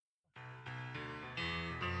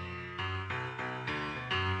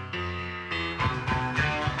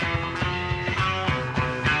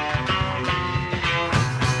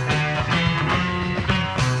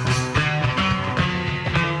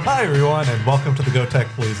Hi, everyone, and welcome to the Go Tech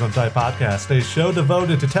Please on Die podcast, a show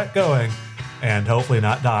devoted to tech going and hopefully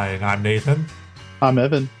not dying. I'm Nathan. I'm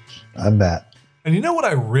Evan. I'm Matt. And you know what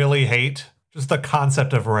I really hate? Just the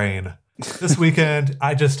concept of rain. This weekend,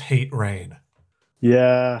 I just hate rain.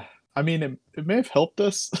 Yeah, I mean, it may have helped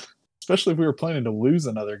us, especially if we were planning to lose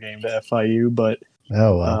another game to FIU, but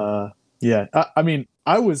yeah, I mean,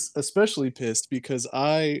 I was especially pissed because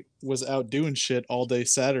I was out doing shit all day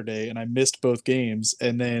Saturday and I missed both games.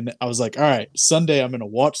 And then I was like, all right, Sunday, I'm going to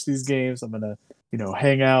watch these games. I'm going to,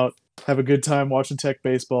 hang out, have a good time watching Tech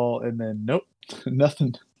baseball. And then, nope,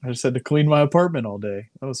 nothing. I just had to clean my apartment all day.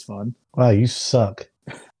 That was fun. Wow, you suck.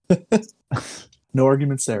 No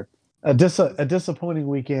arguments there. A disappointing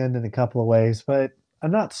weekend in a couple of ways, but a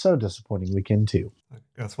not so disappointing weekend too. I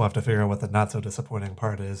guess we'll have to figure out what the not so disappointing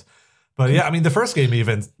part is. But yeah, I mean, the first game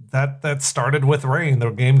even, that started with rain. The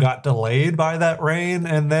game got delayed by that rain,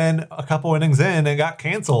 and then a couple innings in, it got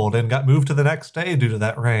canceled and got moved to the next day due to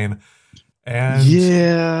that rain. And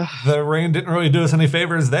yeah, the rain didn't really do us any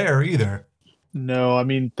favors there either. No, I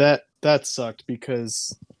mean, that sucked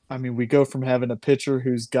because, I mean, we go from having a pitcher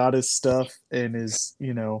who's got his stuff and is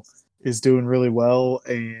doing really well,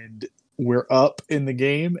 and we're up in the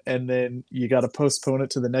game, and then you got to postpone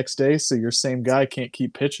it to the next day. So your same guy can't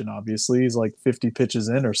keep pitching. Obviously, he's like 50 pitches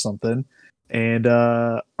in or something. And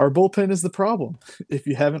our bullpen is the problem. If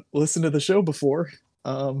you haven't listened to the show before,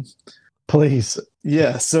 please.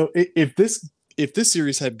 Yeah. So if this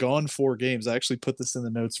series had gone 4 games, I actually put this in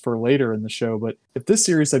the notes for later in the show, but if this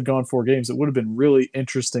series had gone 4 games, it would have been really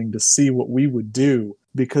interesting to see what we would do,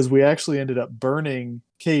 because we actually ended up burning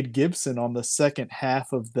Cade Gibson on the second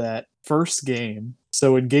half of that first game.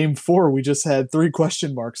 So in game 4, we just had 3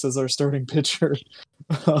 question marks as our starting pitcher.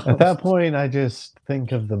 At that point, I just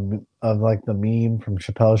think of the meme from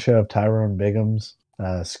Chappelle's Show of Tyrone Biggums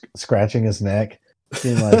scratching his neck,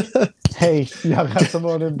 being like, "Hey, y'all got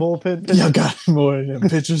someone in bullpen pitchers? Y'all got more in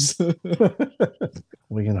pitchers."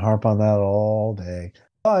 We can harp on that all day,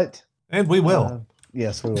 and we will.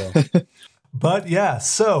 Yes, we will. But yeah,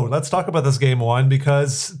 so let's talk about this game 1,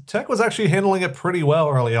 because Tech was actually handling it pretty well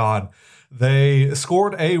early on. They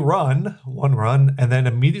scored one run, and then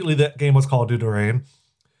immediately that game was called due to rain.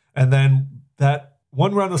 And then that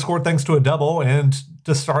one run was scored thanks to a double, and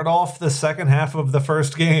to start off the second half of the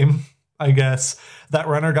first game, I guess, that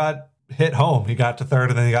runner got hit home. He got to third,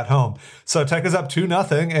 and then he got home. So Tech is up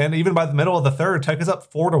 2-0, and even by the middle of the third, Tech is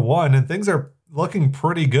up 4-1, and things are looking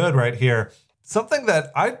pretty good right here. Something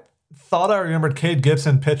that I thought I remembered Cade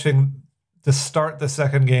Gibson pitching to start the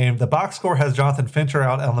second game. The box score has Jonathan Fincher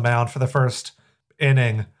out on the mound for the first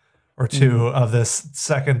inning or 2 of this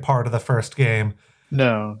second part of the first game.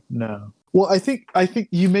 No. Well, I think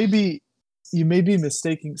you may be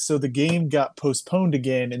mistaking. So the game got postponed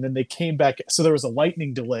again, and then they came back. So there was a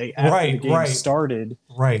lightning delay after the game started.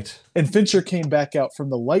 Right. And Fincher came back out from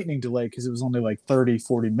the lightning delay because it was only like 30,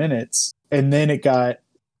 40 minutes. And then it got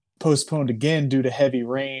postponed again due to heavy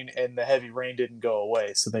rain, and the heavy rain didn't go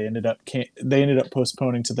away. So they ended up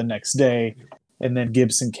postponing to the next day. And then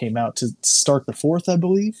Gibson came out to start the 4th, I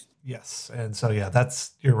believe. Yes. And so, yeah,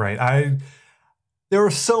 you're right. There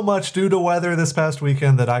was so much due to weather this past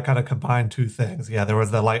weekend that I kind of combined 2 things. Yeah, there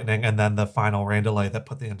was the lightning and then the final rain delay that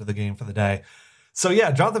put the end of the game for the day. So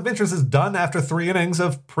yeah, Jonathan Ventures is done after 3 innings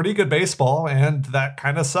of pretty good baseball, and that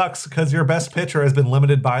kind of sucks because your best pitcher has been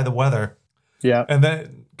limited by the weather. Yeah. And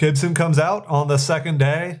then Gibson comes out on the second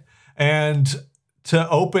day, and to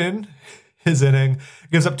open his inning,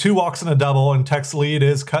 gives up 2 walks and a double, and Tech's lead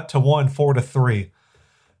is cut to 1, 4-3.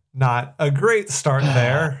 Not a great start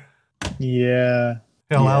there. Yeah.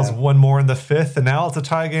 It allows 1 more in the 5th, and now it's a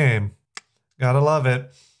tie game. Gotta love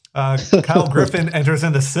it. Kyle Griffin enters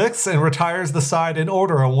in the 6th and retires the side in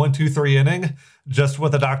order, a 1-2-3 inning, just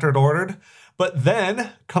what the doctor had ordered. But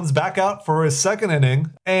then comes back out for his second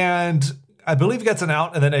inning, and I believe gets an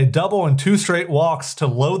out and then a double and 2 straight walks to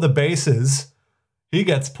load the bases. He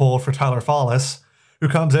gets pulled for Tyler Follis, who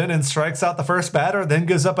comes in and strikes out the first batter, then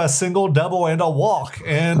gives up a single, double, and a walk.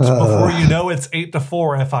 And before you know, it's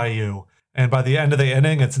 8-4 FIU. And by the end of the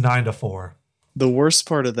inning, it's 9-4. The worst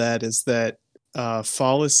part of that is that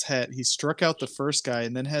Follis he struck out the first guy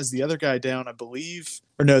and then has the other guy down, I believe.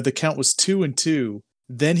 Or no, the count was 2-2.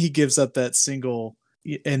 Then he gives up that single,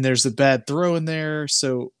 and there's a bad throw in there.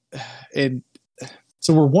 So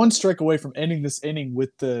we're 1 strike away from ending this inning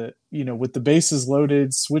with the bases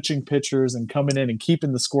loaded, switching pitchers and coming in and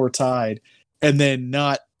keeping the score tied. And then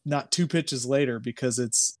not 2 pitches later, because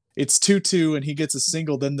it's 2-2 and he gets a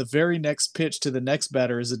single. Then the very next pitch to the next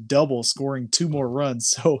batter is a double, scoring 2 more runs.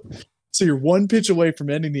 So you're 1 pitch away from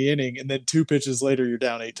ending the inning, and then 2 pitches later, you're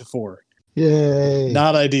down 8-4. Yay.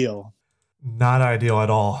 Not ideal. Not ideal at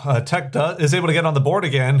all. Tech is able to get on the board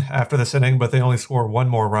again after this inning, but they only score one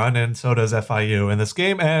more run, and so does FIU. And this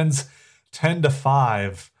game ends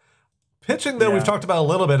 10-5. Pitching, though, we've talked about a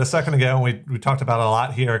little bit a second ago, and we talked about it a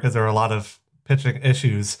lot here because there were a lot of pitching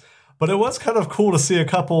issues. But it was kind of cool to see a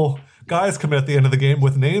couple guys come in at the end of the game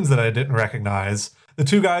with names that I didn't recognize. The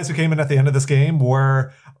two guys who came in at the end of this game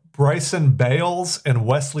were Bryson Bales and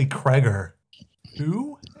Wesley Kreger.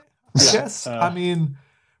 Who? Yes. I mean,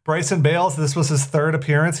 Bryson Bales, this was his third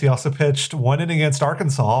appearance. He also pitched one inning against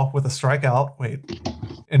Arkansas with a strikeout.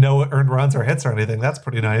 And no earned runs or hits or anything. That's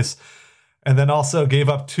pretty nice. And then also gave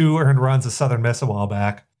up 2 earned runs to Southern Miss a while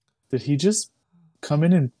back. Did he just come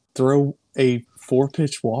in and throw a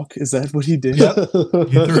 4-pitch walk? Is that what he did? Yep. He threw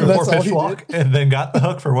a 4-pitch walk and then got the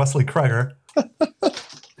hook for Wesley Kreger.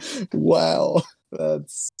 Wow.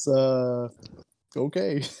 That's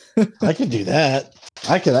okay. I could do that.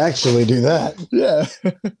 I could actually do that. Yeah.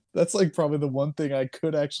 That's like probably the one thing I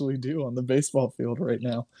could actually do on the baseball field right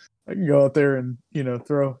now. I can go out there and,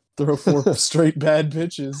 throw 4 straight bad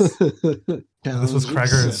pitches. This was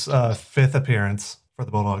Kreger's 5th appearance for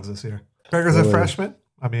the Bulldogs this year. Kreger's a freshman.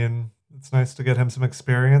 I mean, it's nice to get him some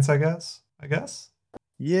experience, I guess.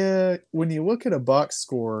 Yeah, when you look at a box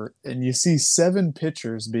score and you see 7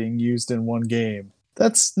 pitchers being used in one game,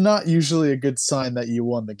 that's not usually a good sign that you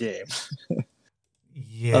won the game.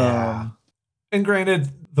 Yeah. And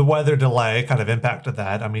granted, the weather delay kind of impacted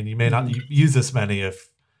that. I mean, you may not use this many if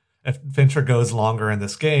Venture goes longer in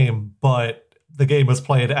this game, but the game was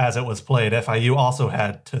played as it was played. FIU also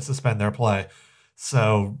had to suspend their play.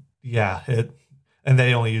 So, yeah, and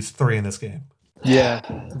they only used 3 in this game. Yeah.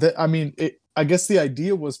 I guess the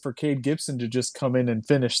idea was for Cade Gibson to just come in and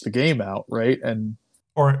finish the game out, right?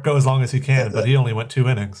 Or go as long as he can, but he only went 2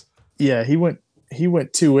 innings. Yeah, he went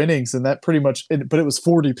 2 innings, and that pretty much, but it was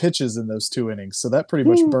 40 pitches in those 2 innings, so that pretty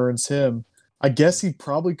much burns him. I guess he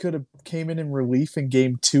probably could have came in relief in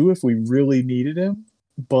game 2 if we really needed him,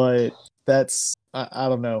 but that's, I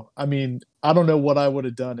don't know. I mean, I don't know what I would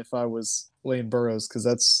have done if I was Lane Burroughs, because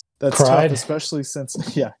that's cried. tough, especially since,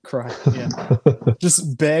 cried,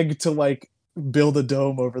 just beg to build a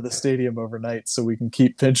dome over the stadium overnight so we can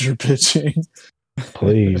keep Venture pitching.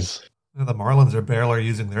 Please. The Marlins are barely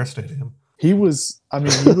using their stadium. He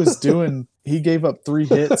gave up 3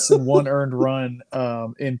 hits and 1 earned run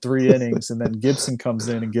in 3 innings, and then Gibson comes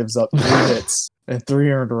in and gives up 3 hits and 3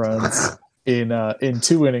 earned runs in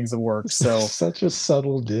 2 innings of work. So such a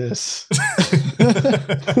subtle diss.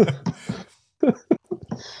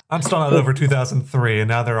 I'm still not over 2003, and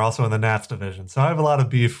now they're also in the Nats division. So I have a lot of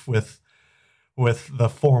beef with the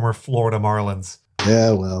former Florida Marlins.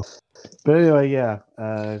 Yeah, well. But anyway,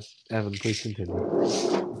 Evan, please continue.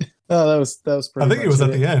 Oh, that was pretty. I think it was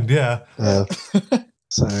at the end, yeah.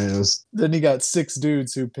 Sorry, it was. Then you got 6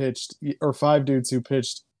 dudes who pitched, or 5 dudes who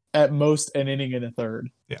pitched at most an inning and a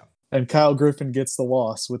third. Yeah. And Kyle Griffin gets the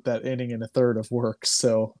loss with that inning and a third of work.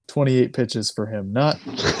 So 28 pitches for him. Not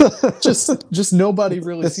just nobody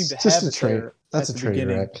really seemed to have it there. That's a train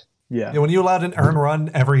wreck. Yeah. When you allowed an earn run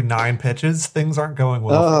every 9 pitches, things aren't going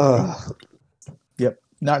well. Yep.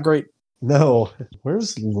 Not great. No.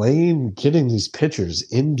 Where's Lane getting these pictures?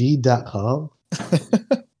 Indeed.com?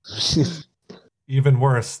 Even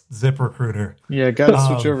worse, ZipRecruiter. Yeah, got to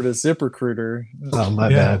switch over to ZipRecruiter. Oh, my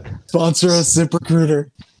bad. Sponsor us,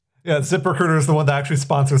 ZipRecruiter. Yeah, ZipRecruiter is the one that actually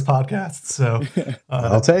sponsors podcasts. So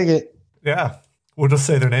I'll take it. Yeah. We'll just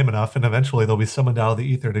say their name enough, and eventually there'll be someone out of the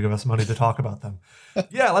ether to give us money to talk about them.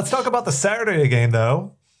 Yeah, let's talk about the Saturday game,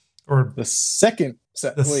 though. Or the second.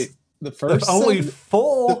 The first. The only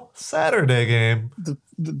full Saturday game.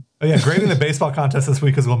 Grading the baseball contest this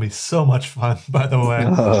week is going to be so much fun, by the way.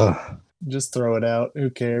 Just throw it out. Who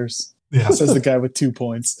cares? Yeah. Says the guy with 2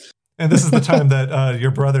 points. And this is the time that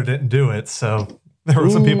your brother didn't do it, so there were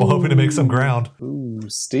some people hoping to make some ground. Ooh,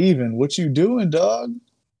 Steven, what you doing, dog?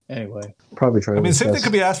 Anyway. Probably trying to same thing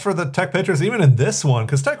could be asked for the Tech pitchers, even in this one,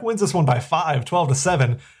 because Tech wins this one by 5,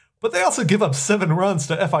 12-7, but they also give up 7 runs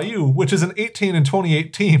to FIU, which is an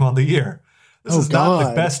 18-28 team on the year. This is not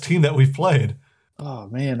the best team that we've played. Oh,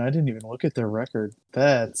 man, I didn't even look at their record.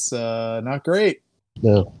 That's not great.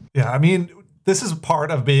 No. Yeah, I mean, this is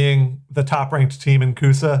part of being the top-ranked team in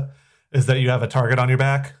CUSA, is that you have a target on your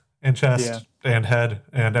back and chest and head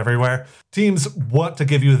and everywhere. Teams want to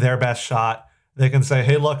give you their best shot. They can say,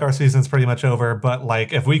 hey, look, our season's pretty much over, but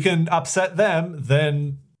if we can upset them,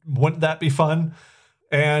 then wouldn't that be fun?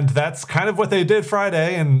 And that's kind of what they did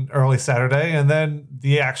Friday and early Saturday. And then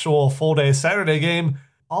the actual full day Saturday game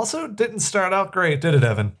also didn't start out great, did it,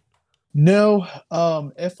 Evan? No,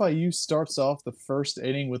 FIU starts off the first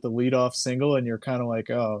inning with a leadoff single, and you're kind of like,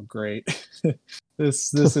 "Oh, great,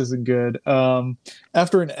 this isn't good."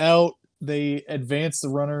 After an out, they advance the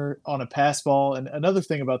runner on a pass ball. And another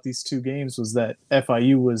thing about these two games was that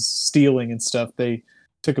FIU was stealing and stuff. They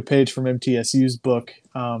took a page from MTSU's book.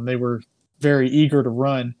 They were very eager to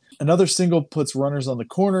run. Another single puts runners on the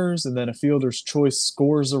corners, and then a fielder's choice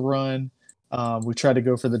scores a run. We tried to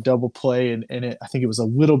go for the double play, and I think it was a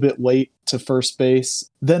little bit late to first base.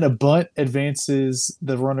 Then a bunt advances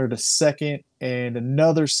the runner to second, and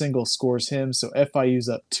another single scores him. So FIU's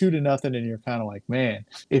up 2-0, and you're kind of like, man,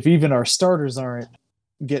 if even our starters aren't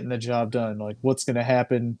getting the job done, like what's going to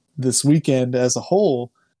happen this weekend as a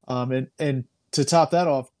whole? And to top that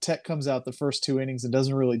off, Tech comes out the first two innings and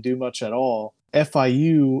doesn't really do much at all.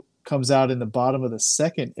 FIU comes out in the bottom of the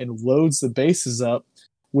second and loads the bases up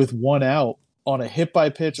with one out on a hit by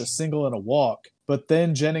pitch, a single, and a walk. But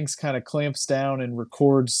then Jennings kind of clamps down and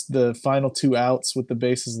records the final two outs with the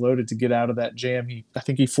bases loaded to get out of that jam. I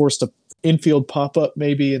think he forced a infield pop up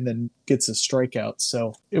maybe, and then gets a strikeout.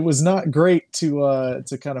 So it was not great to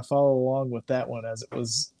kind of follow along with that one as it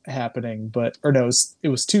was happening. But it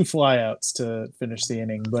was two flyouts to finish the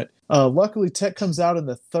inning. But luckily Tech comes out in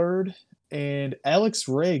the third, and Alex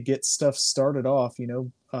Ray gets stuff started off.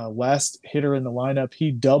 Last hitter in the lineup,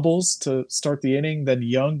 he doubles to start the inning. Then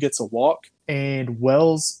Young gets a walk, and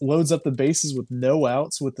Wells loads up the bases with no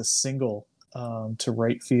outs with a single to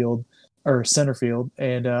right field or center field.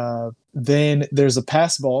 And then there's a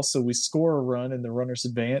pass ball, so we score a run and the runners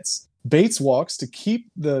advance. Bates walks to keep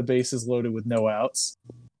the bases loaded with no outs.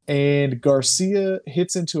 And Garcia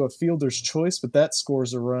hits into a fielder's choice, but that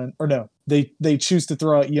scores a run. Or no, they choose to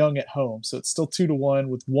throw out Young at home. So it's still 2-1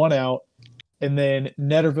 with one out. And then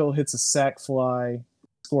Netterville hits a sac fly,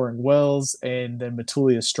 scoring Wells, and then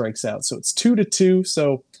Matulia strikes out. So it's 2-2.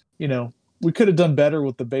 So, we could have done better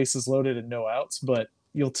with the bases loaded and no outs, but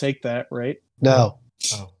you'll take that, right? No.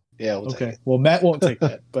 Oh. Yeah, we'll take it. Well, Matt won't take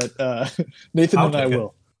that, but Nathan and I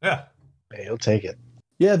will. Yeah. Hey, he'll take it.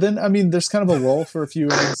 Yeah, then, there's kind of a lull for a few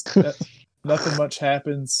innings. Nothing much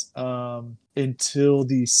happens until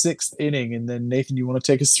the sixth inning. And then, Nathan, you want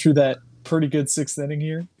to take us through that pretty good sixth inning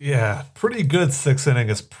here? Yeah, pretty good sixth inning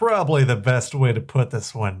is probably the best way to put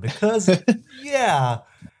this one because, yeah,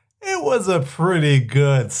 it was a pretty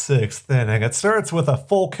good sixth inning. It starts with a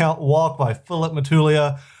full count walk by Philip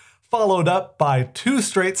Matulia, followed up by two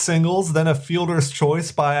straight singles, then a fielder's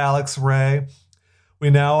choice by Alex Ray.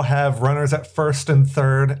 We now have runners at first and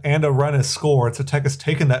third, and a run is scored, so Tech has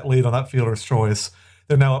taken that lead on that fielder's choice.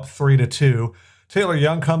 They're now up 3-2. Taylor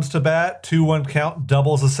Young comes to bat, 2-1 count,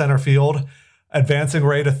 doubles the center field, advancing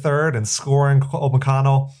Ray to third and scoring Cole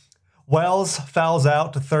McConnell. Wells fouls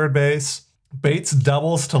out to third base. Bates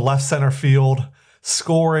doubles to left center field,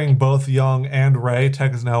 scoring both Young and Ray.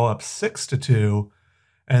 Tech is now up 6-2.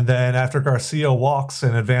 And then after Garcia walks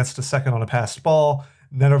and advances to second on a passed ball,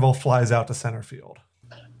 Netterville flies out to center field.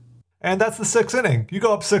 And that's the sixth inning. You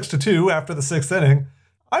go up 6-2 after the sixth inning.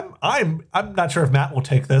 I'm not sure if Matt will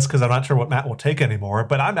take this because I'm not sure what Matt will take anymore,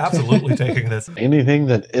 but I'm absolutely taking this. Anything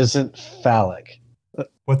that isn't phallic.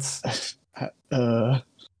 What's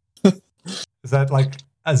is that like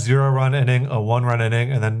a 0-run inning, a 1-run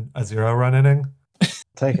inning, and then a 0-run inning?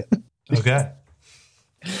 Take it. Okay.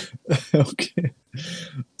 Okay.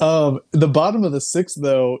 The bottom of the sixth,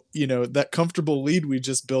 though, that comfortable lead we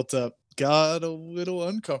just built up got a little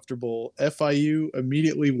uncomfortable. FIU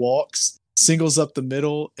immediately walks, singles up the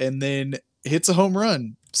middle, and then hits a home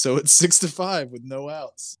run. So it's 6-5 with no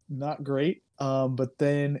outs. Not great. But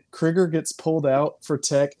then Krieger gets pulled out for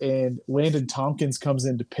Tech, and Landon Tompkins comes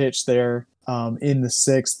in to pitch there in the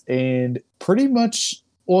sixth, and pretty much,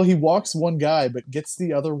 well, he walks one guy, but gets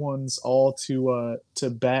the other ones all to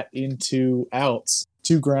bat into outs,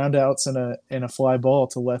 2 ground outs and a fly ball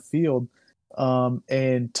to left field.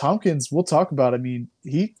 And Tompkins, we'll talk about.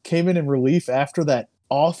 He came in relief after that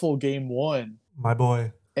awful game one. My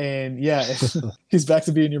boy. And yeah, he's back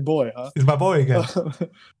to being your boy, huh? He's my boy again.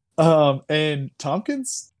 And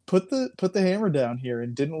Tompkins put the hammer down here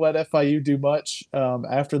and didn't let FIU do much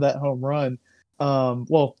after that home run.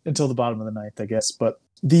 Well, until the bottom of the ninth, I guess. But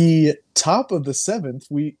the top of the seventh,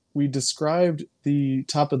 we described the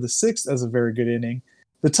top of the sixth as a very good inning.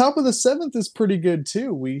 The top of the seventh is pretty good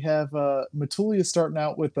too. We have Matulia starting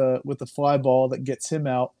out with a fly ball that gets him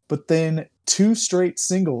out, but then 2 straight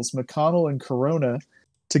singles, McConnell and Corona,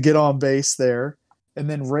 to get on base there, and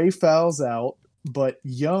then Ray fouls out, but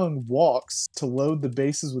Young walks to load the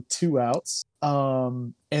bases with 2 outs,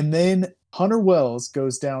 and then Hunter Wells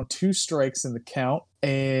goes down 2 strikes in the count.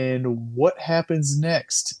 And what happens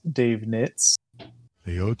next, Dave Nitz?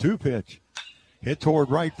 The 0-2 pitch. Hit toward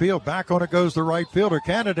right field. Back on it goes the right fielder.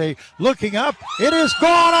 Kennedy looking up. It is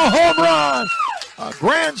gone. A home run. A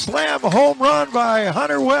grand slam home run by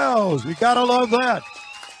Hunter Wells. You got to love that.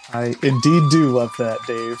 I indeed do love that,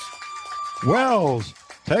 Dave. Wells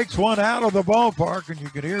takes one out of the ballpark, and you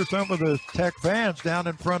can hear some of the Tech fans down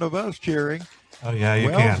in front of us cheering. Oh, yeah, you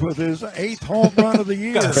Wells can. with his 8th home run of the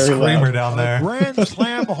year. Got a screamer down there. A grand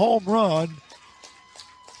slam home run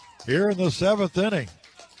here in the 7th inning.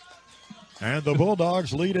 And the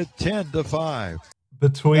Bulldogs lead it 10-5.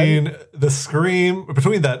 Between the scream,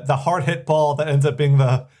 between the hard hit ball that ends up being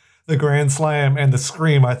the grand slam and the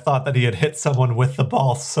scream, I thought that he had hit someone with the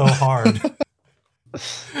ball so hard.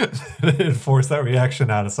 It forced that reaction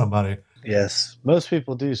out of somebody. Yes, most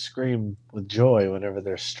people do scream with joy whenever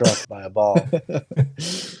they're struck by a ball.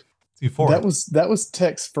 That was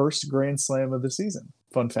Tech's first grand slam of the season.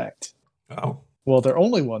 Fun fact. Oh. Well, their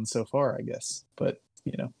only one so far, I guess. But,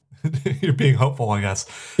 You're being hopeful, I guess.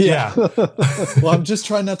 Yeah. Well, I'm just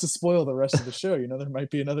trying not to spoil the rest of the show. There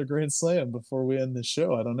might be another grand slam before we end the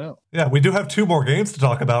show. I don't know. Yeah, we do have 2 more games to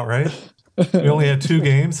talk about, right? We only had 2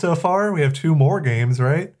 games so far. We have 2 more games,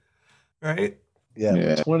 right? Right?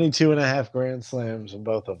 Yeah, 22 and a half grand slams in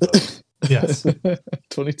both of those. Yes.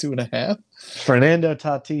 22 and a half? Fernando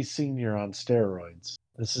Tatis Sr. on steroids.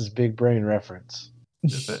 This is big brain reference.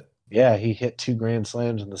 Is it? Yeah, he hit 2 grand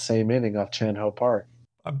slams in the same inning off Chan Ho Park.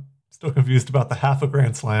 I'm still confused about the half a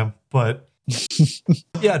grand slam, but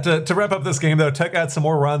yeah, to wrap up this game, though, Tech adds some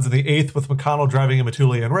more runs in the 8th with McConnell driving in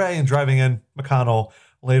Matuli and Ray and driving in McConnell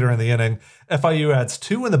later in the inning. FIU adds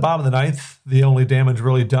 2 in the bottom of the 9th, the only damage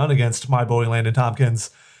really done against my boy Landon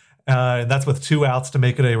Tompkins, and that's with 2 outs to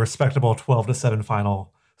make it a respectable 12-7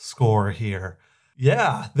 final score here.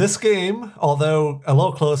 Yeah, this game, although a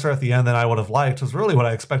little closer at the end than I would have liked, was really what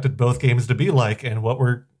I expected both games to be like, and what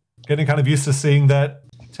we're getting kind of used to seeing, that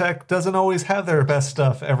Tech doesn't always have their best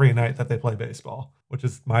stuff every night that they play baseball, which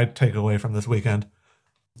is my takeaway from this weekend.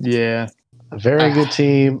 Yeah. A very good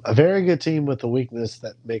team. A very good team with a weakness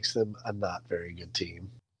that makes them a not very good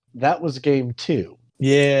team. That was game 2.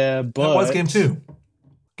 Yeah, but... That was game 2.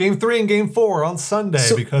 Game 3 and game 4 on Sunday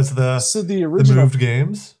because the original, the moved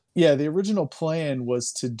games. Yeah, the original plan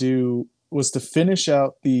was to finish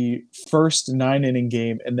out the first 9-inning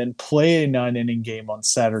game and then play a 9-inning game on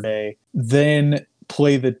Saturday, then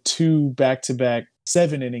play the 2 back-to-back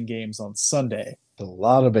 7-inning games on Sunday. A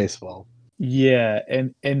lot of baseball. Yeah,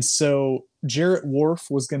 and so Jarrett Wharf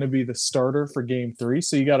was going to be the starter for game 3,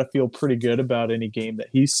 so you got to feel pretty good about any game that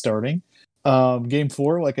he's starting. Game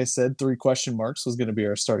 4, like I said, 3 question marks was going to be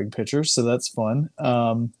our starting pitcher, so that's fun.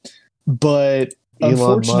 But Elon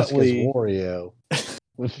unfortunately, Musk as Wario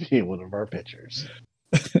would be one of our pitchers.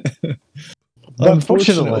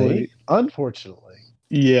 unfortunately,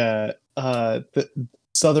 yeah, the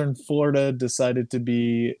Southern Florida decided to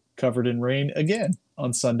be covered in rain again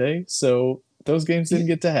on Sunday, so those games didn't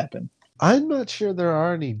get to happen. I'm not sure there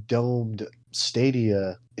are any domed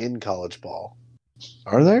stadia in college ball.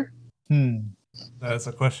 Are there? That's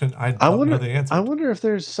a question I I don't wonder. know the answer. I wonder if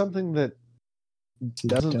there's something that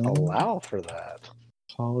doesn't allow for that.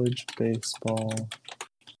 College baseball.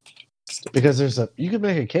 Because you can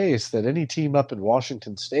make a case that any team up in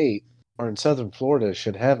Washington State or in Southern Florida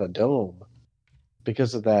should have a dome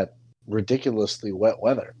because of that ridiculously wet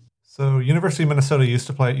weather. So University of Minnesota used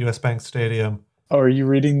to play at US Bank Stadium. Oh, are you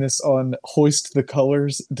reading this on Hoist the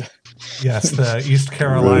Colors? Yes, the East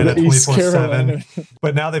Carolina 24/7.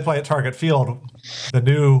 But now they play at Target Field, the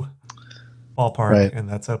new ballpark, Right. and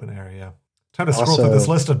that's open area. Time to scroll through this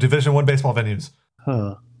list of Division I baseball venues.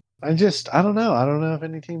 Huh. I don't know. I don't know if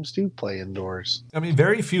any teams do play indoors. I mean,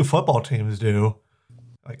 very few football teams do.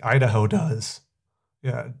 Like Idaho does.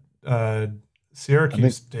 Yeah.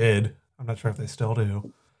 Syracuse did. I'm not sure if they still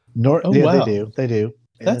do. Wow. They do. They do.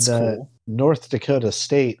 That's cool. North Dakota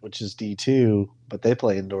State, which is D2, but they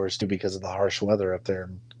play indoors too because of the harsh weather up there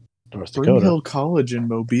in North Spring Dakota. Hill College in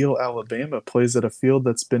Mobile, Alabama plays at a field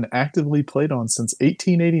that's been actively played on since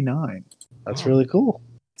 1889. That's really cool.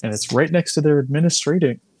 And it's right next to their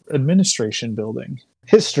administration building.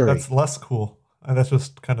 History. That's less cool. That's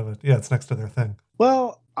just kind of it's next to their thing.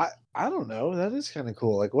 Well, I don't know. That is kind of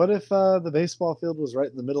cool. Like, what if the baseball field was right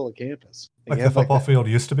in the middle of campus? Like the football field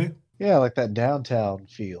used to be? Yeah, like that downtown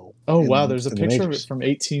feel. Oh, wow. There's a picture of it from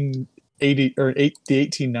 1880 or the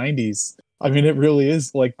 1890s. I mean, it really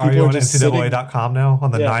is like Are you on NCAA.com now on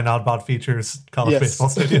the 9 Oddball Features college baseball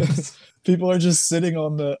stadiums? People are just sitting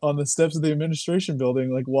on the steps of the administration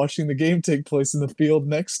building, like watching the game take place in the field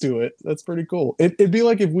next to it. That's pretty cool. It'd be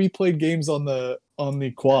like if we played games on the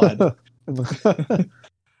quad.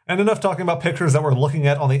 And enough talking about pictures that we're looking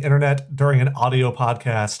at on the internet during an audio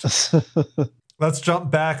podcast. Let's jump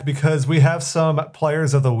back because we have some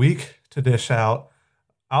players of the week to dish out.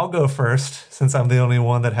 I'll go first since I'm the only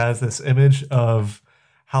one that has this image of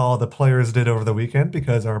how the players did over the weekend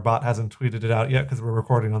because our bot hasn't tweeted it out yet because we're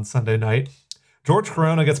recording on Sunday night. George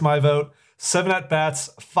Corona gets my vote. 7 at-bats,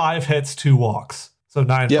 5 hits, 2 walks. So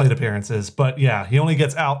 9 plate appearances. But yeah, he only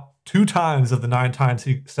gets out 2 times of the 9 times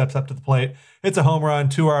he steps up to the plate. It's a home run,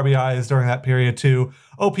 2 RBIs during that period too.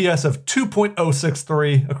 OPS of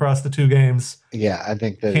 2.063 across the 2 games. Yeah, I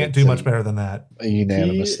think that can't do much better than that. A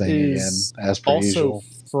unanimous thing again, as per usual. Also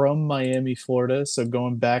from Miami, Florida, so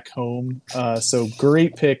going back home. So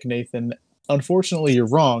great pick, Nathan. Unfortunately, you're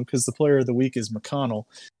wrong because the player of the week is McConnell.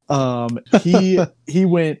 He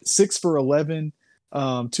went 6 for 11. 2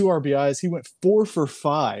 RBIs. He went 4 for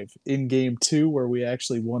 5 in game 2 where we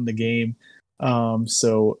actually won the game.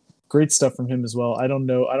 So great stuff from him as well. I don't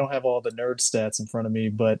know. I don't have all the nerd stats in front of me,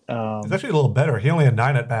 but it's actually a little better. He only had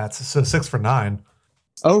 9 at bats, so 6 for 9.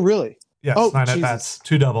 Oh, really? Yes, 9 at bats,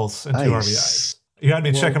 2 doubles, and 2 RBIs. You got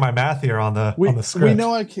me checking my math here on the script.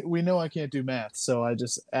 We know I can't do math, so I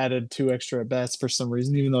just added 2 extra at bats for some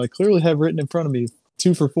reason, even though I clearly have written in front of me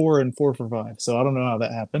 2 for 4 and 4 for 5. So I don't know how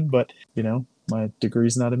that happened, but my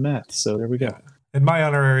degree's not in math, so there we go. Yeah. And my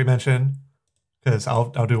honorary mention, because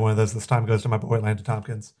I'll do one of those this time, goes to my boy Landon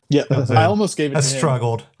Tompkins. Yeah, I almost gave it to him.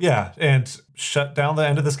 Struggled, and shut down the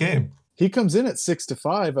end of this game. He comes in at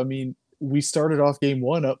 6-5. I mean, we started off game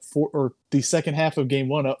 1 up 4, or the second half of game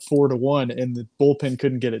 1 up 4-1, and the bullpen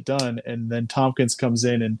couldn't get it done. And then Tompkins comes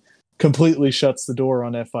in and completely shuts the door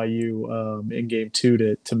on FIU in game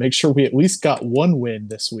 2 to make sure we at least got 1 win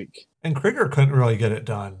this week. And Krieger couldn't really get it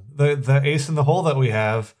done. The ace in the hole that we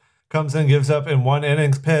have comes in, gives up in 1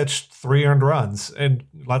 innings pitched 3 earned runs, and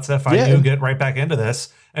lets FIU get right back into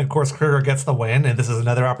this. And of course, Krieger gets the win, and this is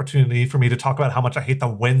another opportunity for me to talk about how much I hate the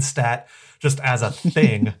win stat just as a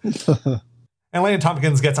thing. And Landon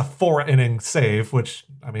Tompkins gets a 4-inning save, which,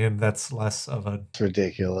 I mean, that's less of a... It's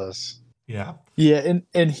ridiculous. Yeah. Yeah,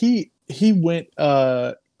 and he went...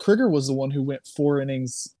 Krieger was the one who went 4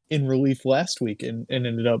 innings in relief last week and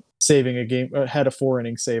ended up saving a game, had a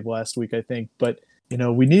 4-inning save last week, I think. But,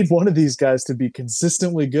 we need one of these guys to be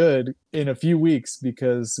consistently good in a few weeks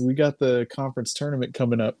because we got the conference tournament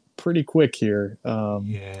coming up pretty quick here.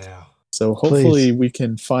 So hopefully we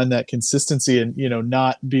can find that consistency and,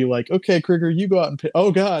 not be like, okay, Krieger, you go out and pick.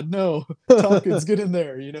 Oh God, no, Tompkins, get in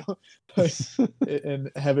there,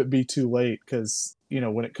 and have it be too late. Cause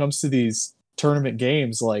when it comes to these tournament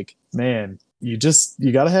games, like, man, you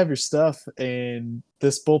got to have your stuff, and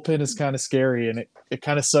this bullpen is kind of scary, and it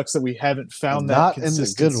kind of sucks that we haven't found that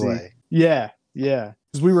consistency. Not in the good way. Yeah.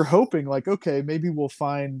 Because we were hoping, like, okay, maybe we'll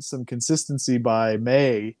find some consistency by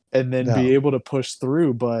May and then be able to push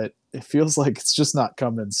through, but it feels like it's just not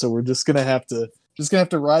coming. So we're just gonna have to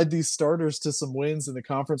ride these starters to some wins in the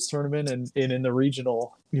conference tournament and in the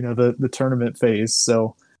regional, the tournament phase.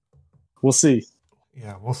 So we'll see.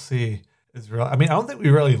 Yeah, we'll see. I mean, I don't think we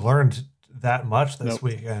really learned that much this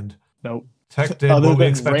weekend. Nope. Tech did what we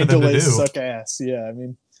expected them to do. Suck ass. Yeah, I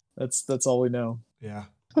mean, that's all we know. Yeah.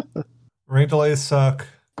 Rain delays suck,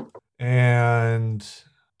 and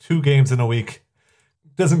 2 games in a week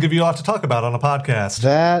doesn't give you a lot to talk about on a podcast.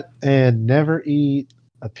 That and never eat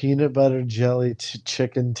a peanut butter jelly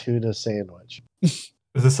chicken tuna sandwich. Is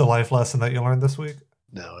this a life lesson that you learned this week?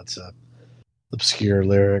 No, it's a obscure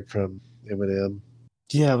lyric from Eminem.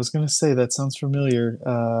 Yeah, I was going to say that sounds familiar.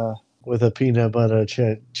 With a peanut butter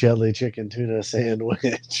jelly chicken tuna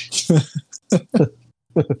sandwich.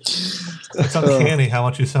 It's uncanny how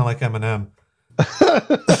much you sound like Eminem.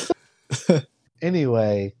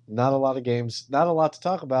 Anyway, not a lot of games, not a lot to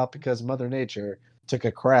talk about because Mother Nature took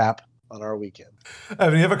a crap on our weekend.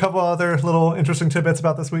 Evan, you have a couple other little interesting tidbits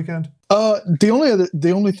about this weekend?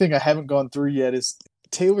 The only thing I haven't gone through yet is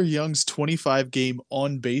Taylor Young's 25-game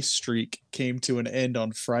on-base streak came to an end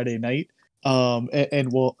on Friday night.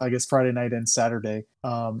 I guess Friday night and Saturday.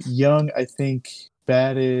 Young, I think,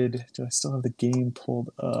 batted. Do I still have the game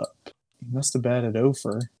pulled up? He must have batted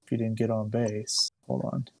over if he didn't get on base. Hold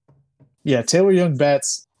on. Yeah, Taylor Young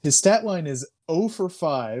bats. His stat line is 0 for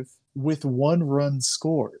 5 with 1 run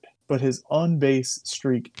scored, but his on-base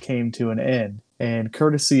streak came to an end. And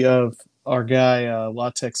courtesy of our guy,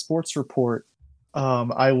 Latex Sports Report,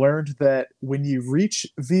 I learned that when you reach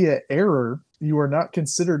via error, you are not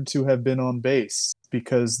considered to have been on base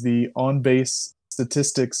because the on-base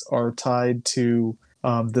statistics are tied to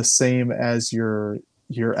the same as your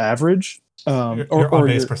average. Your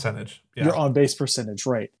on-base percentage. Yeah. Your on-base percentage,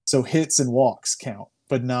 right. So hits and walks count,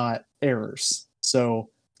 but not errors. So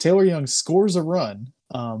Taylor Young scores a run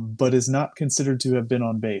but is not considered to have been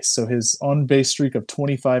on base. So his on base streak of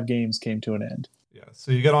 25 games came to an end. Yeah,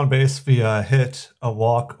 so you get on base via a hit, a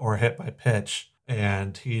walk, or a hit by pitch,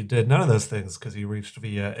 and he did none of those things because he reached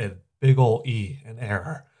via a big ol' E, an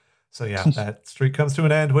error. So yeah, that streak comes to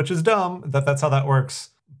an end, which is dumb that's how that works,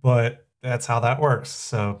 but that's how that works.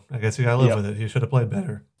 So I guess you gotta live with it. He should have played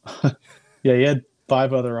better. Yeah, he had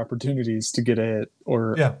 5 other opportunities to get a hit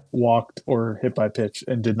or walked or hit by pitch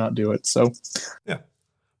and did not do it. So yeah.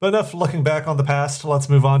 But enough looking back on the past. Let's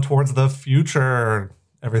move on towards the future.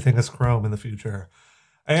 Everything is chrome in the future.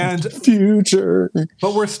 And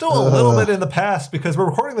but we're still a little bit in the past because we're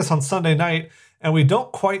recording this on Sunday night and we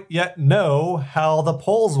don't quite yet know how the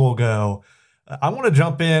polls will go. I want to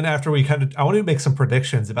jump in after I want to make some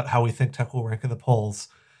predictions about how we think Tech will rank in the polls.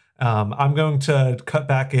 I'm going to cut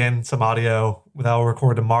back in some audio that I'll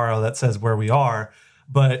record tomorrow that says where we are.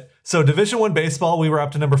 But so Division I baseball, we were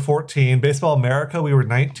up to number 14. Baseball America, we were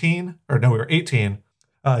 19. Or no, we were 18.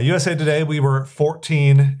 USA Today, we were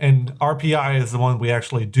 14. And RPI is the one we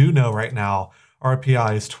actually do know right now.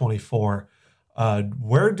 RPI is 24.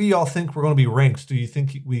 Where do y'all think we're going to be ranked? Do you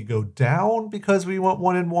think we go down because we went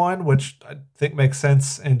 1-1, which I think makes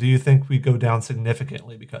sense? And do you think we go down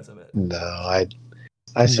significantly because of it? No,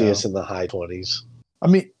 I see us in the high 20s. I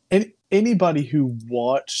mean, anybody who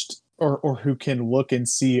watched or who can look and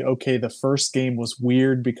see, okay, the first game was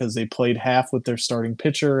weird because they played half with their starting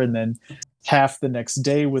pitcher and then half the next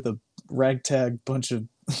day with a ragtag bunch of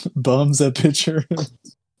bums at pitcher.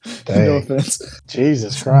 No offense.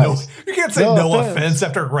 Jesus Christ. No, you can't say no offense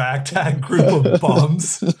after a ragtag group of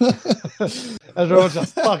bums. Everyone's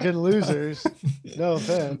just fucking losers. No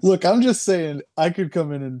offense. Look, I'm just saying I could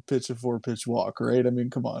come in and pitch a 4-pitch walk, right? I mean,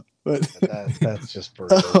 come on. But that's just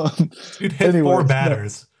brutal. You'd hit 4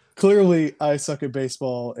 batters. No, clearly, I suck at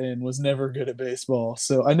baseball and was never good at baseball.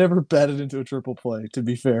 So I never batted into a triple play, to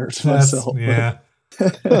be fair to myself. Yeah.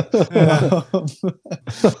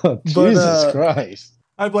 Jesus Christ.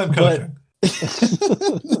 I blame coaching.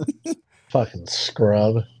 Fucking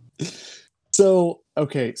scrub. So,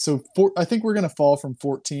 okay. So I think we're going to fall from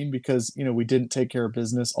 14 because, we didn't take care of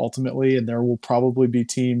business ultimately. And there will probably be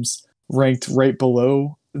teams ranked right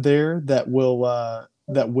below there that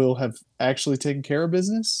will have actually taken care of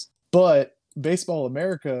business. But Baseball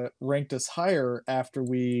America ranked us higher after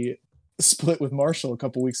we split with Marshall a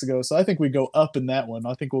couple weeks ago. So I think we go up in that one.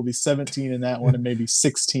 I think we'll be 17 in that one and maybe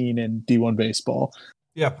 16 in D1 baseball.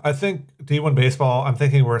 Yeah, I think D1 baseball, I'm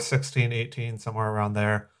thinking we're 16, 18, somewhere around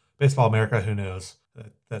there. Baseball America, who knows?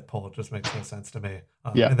 That poll just makes no sense to me.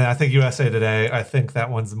 And then I think USA Today, I think that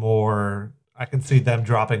one's more, I can see them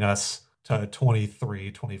dropping us to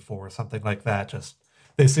 23, 24, something like that. Just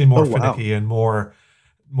they seem more finicky and more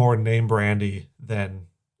name brandy than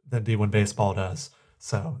D1 baseball does.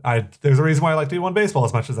 So there's a reason why I like D1 baseball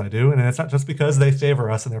as much as I do, and it's not just because they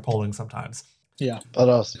favor us in their polling sometimes. Yeah, but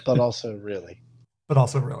also really. But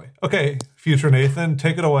also really. Okay, future Nathan,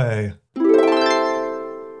 take it away.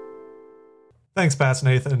 Thanks, Bass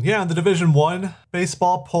Nathan. Yeah, in the Division I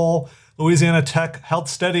baseball poll, Louisiana Tech held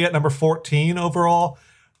steady at number 14 overall.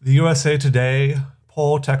 The USA Today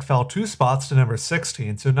poll, Tech fell 2 spots to number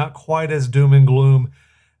 16, so not quite as doom and gloom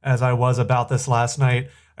as I was about this last night.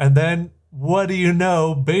 And then, what do you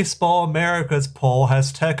know? Baseball America's poll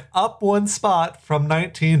has Tech up 1 spot from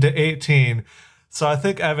 19 to 18. So I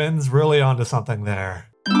think Evan's really onto something there.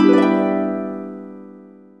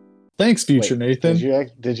 Thanks, future Nathan.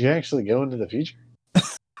 Did you actually go into the future?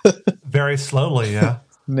 Very slowly, yeah.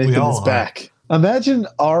 Nathan is back. Imagine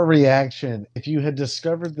our reaction if you had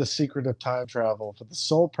discovered the secret of time travel for the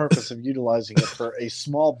sole purpose of utilizing it for a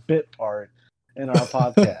small bit part in our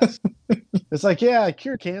podcast. It's like, yeah, I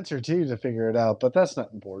cured cancer too to figure it out, but that's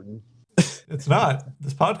not important. It's not.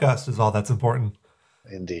 This podcast is all that's important.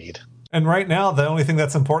 Indeed. And right now, the only thing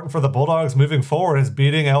that's important for the Bulldogs moving forward is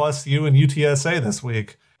beating LSU and UTSA this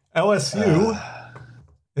week. LSU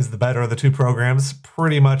is the better of the 2 programs,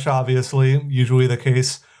 pretty much obviously, usually the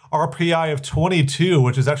case. RPI of 22,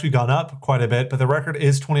 which has actually gone up quite a bit, but the record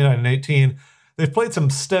is 29-18. They've played some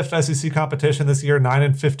stiff SEC competition this year,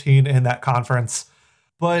 9-15 in that conference,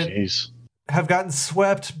 but have gotten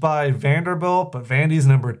swept by Vanderbilt, but Vandy's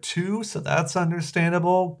number 2, so that's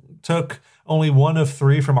understandable. Took only 1 of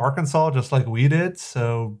 3 from Arkansas, just like we did,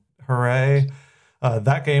 so hooray.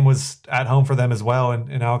 That game was at home for them as well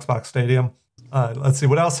in Alex Box Stadium. Let's see,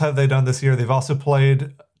 what else have they done this year? They've also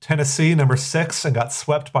played Tennessee, number 6, and got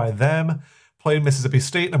swept by them. Played Mississippi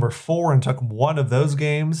State, number 4, and took 1 of those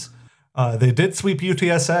games. They did sweep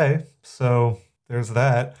UTSA, so there's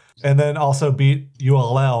that. And then also beat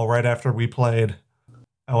ULL right after we played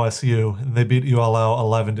LSU, and they beat ULL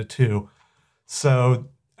 11-2. So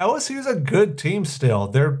LSU is a good team still.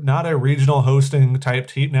 They're not a regional hosting type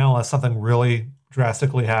team now unless something really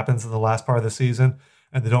drastically happens in the last part of the season,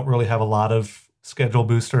 and they don't really have a lot of schedule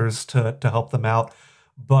boosters to help them out.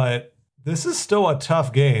 But this is still a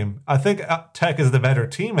tough game. I think Tech is the better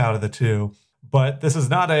team out of the two, but this is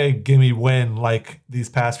not a gimme win like these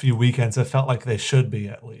past few weekends have felt like they should be,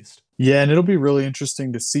 at least. Yeah, and it'll be really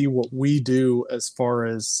interesting to see what we do as far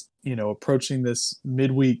as, approaching this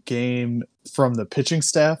midweek game from the pitching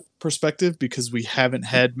staff perspective, because we haven't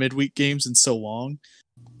had midweek games in so long,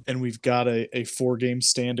 and we've got a 4-game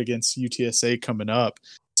stand against UTSA coming up.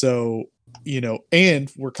 So,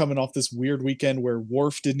 and we're coming off this weird weekend where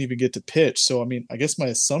Worf didn't even get to pitch. So, I guess my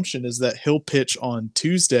assumption is that he'll pitch on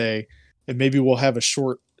Tuesday, and maybe we'll have a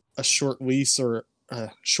short leash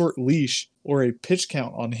or a pitch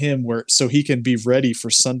count on him so he can be ready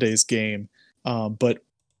for Sunday's game. But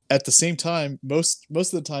at the same time, most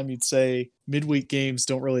of the time you'd say midweek games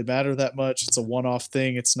don't really matter that much. It's a one-off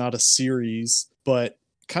thing. It's not a series, but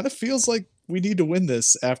kind of feels like we need to win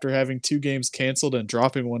this after having 2 games canceled and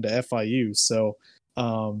dropping one to FIU. So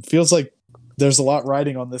feels like there's a lot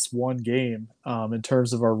riding on this one game in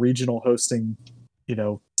terms of our regional hosting,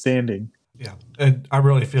 standing. Yeah, and I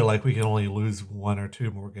really feel like we can only lose 1 or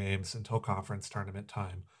 2 more games until conference tournament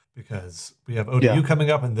time, because we have ODU coming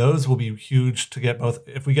up, and those will be huge to get both.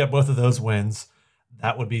 If we get both of those wins,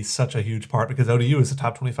 that would be such a huge part, because ODU is a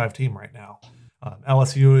top 25 team right now.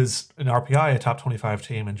 LSU is an RPI, a top 25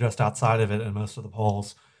 team, and just outside of it in most of the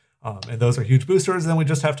polls. And those are huge boosters, and then we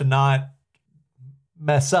just have to not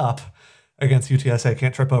mess up against UTSA,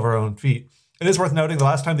 can't trip over our own feet. It is worth noting the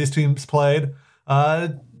last time these teams played,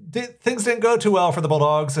 things didn't go too well for the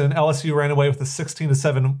Bulldogs, and LSU ran away with a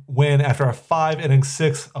 16-7 win after a 5-inning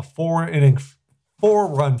sixth, a 4-inning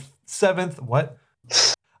 4-run seventh,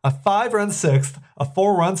 a 5-run sixth, a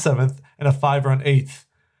 4-run seventh, and a 5-run eighth.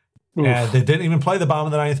 Oof. And they didn't even play the bottom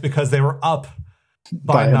of the ninth because they were up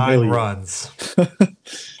by 9 runs.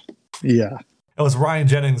 Yeah. It was Ryan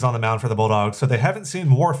Jennings on the mound for the Bulldogs, so they haven't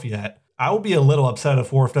seen Worf yet. I will be a little upset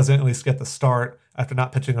if Worf doesn't at least get the start after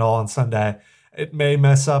not pitching at all on Sunday. It may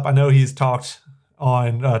mess up. I know he's talking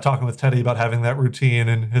with Teddy about having that routine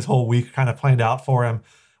and his whole week kind of planned out for him.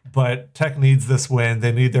 But Tech needs this win.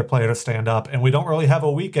 They need their player to stand up. And we don't really have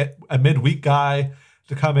a midweek guy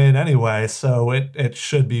to come in anyway, so it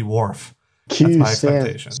should be Worf. That's my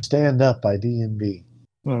expectation. Stand Up by DNB.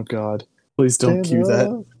 Oh, God. Please don't cue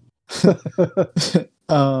that.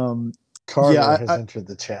 Carter has entered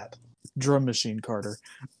the chat. Drum machine Carter.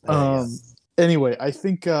 Anyway, I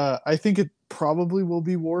think it probably will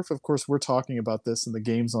be Worf. Of course, we're talking about this in the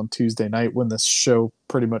games on Tuesday night when this show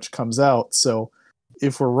pretty much comes out. So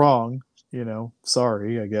if we're wrong,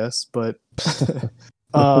 sorry, I guess. But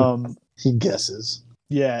he guesses.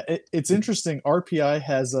 Yeah, it's interesting. RPI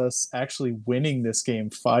has us actually winning this game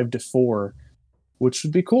 5-4, which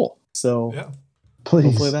would be cool. So yeah. Please.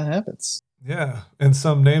 Hopefully that happens. Yeah, and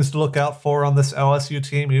some names to look out for on this LSU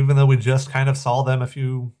team, even though we just kind of saw them a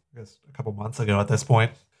couple months ago at this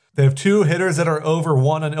point. They have 2 hitters that are over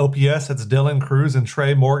 1 on OPS. It's Dylan Cruz and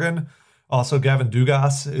Trey Morgan. Also, Gavin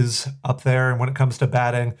Dugas is up there when it comes to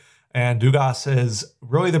batting. And Dugas is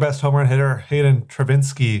really the best home run hitter. Hayden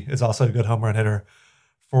Travinsky is also a good home run hitter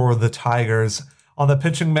for the Tigers. On the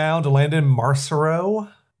pitching mound, Landon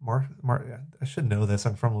Marcero. I should know this.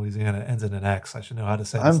 I'm from Louisiana. It ends in an X. I should know how to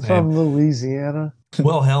say this name. I'm from Louisiana.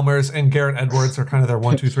 Will Helmers and Garrett Edwards are kind of their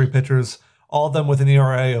 1, 2, 3 pitchers. All of them with an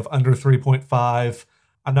ERA of under 3.5.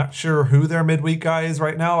 I'm not sure who their midweek guy is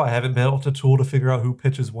right now. I haven't built a tool to figure out who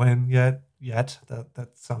pitches when yet. That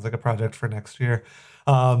sounds like a project for next year.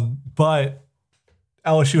 But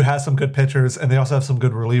LSU has some good pitchers, and they also have some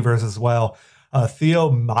good relievers as well. Theo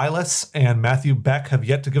Milas and Matthew Beck have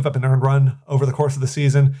yet to give up an earned run over the course of the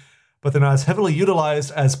season, but they're not as heavily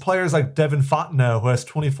utilized as players like Devin Fontenot, who has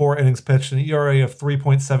 24 innings pitched, an ERA of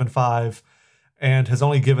 3.75, and has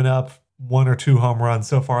only given up 1 or 2 home runs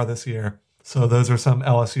so far this year. So those are some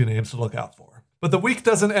LSU names to look out for. But the week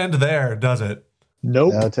doesn't end there, does it?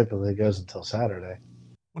 Nope. No, typically goes until Saturday.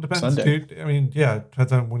 Well, depends. Sunday.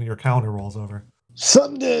 Depends on when your calendar rolls over.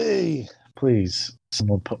 Sunday! Please,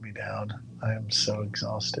 someone put me down. I am so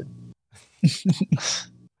exhausted.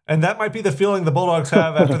 And that might be the feeling the Bulldogs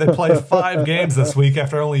have after they play 5 games this week,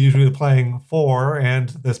 after only usually playing 4, and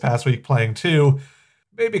this past week playing 2.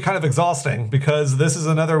 Maybe kind of exhausting, because this is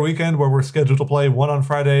another weekend where we're scheduled to play 1 on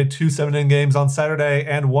Friday, 2 7-inning games on Saturday,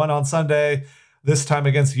 and 1 on Sunday, this time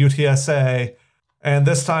against UTSA, and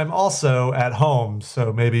this time also at home.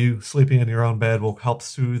 So maybe sleeping in your own bed will help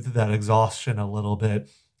soothe that exhaustion a little bit.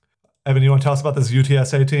 Evan, you want to tell us about this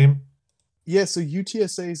UTSA team? Yeah, so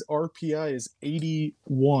UTSA's RPI is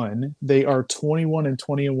 81. They are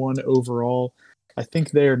 21-21 overall. I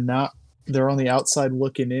think they're on the outside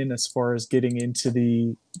looking in as far as getting into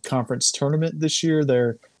the conference tournament this year.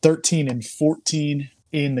 They're 13-14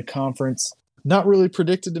 in the conference. Not really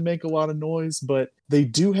predicted to make a lot of noise, but they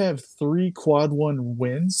do have 3 quad 1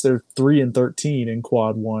 wins. They're 3-13 in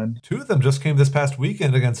quad 1. 2 of them just came this past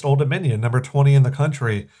weekend against Old Dominion, number 20 in the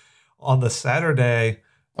country. On the Saturday,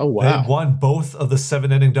 oh wow, they won both of the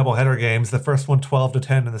 7-inning doubleheader games. The first one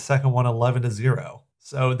 12-10 and the second one 11-0.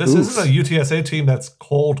 So this isn't a UTSA team that's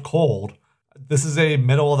cold. This is a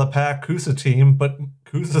middle of the pack Coosa team, but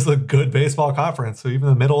Coosa's a good baseball conference. So even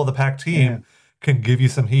the middle of the pack team can give you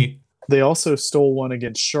some heat. They also stole one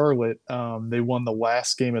against Charlotte. They won the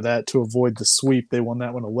last game of that to avoid the sweep. They won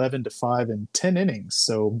that one 11-5 in 10 innings.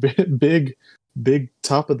 So big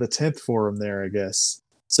top of the 10th for them there, I guess.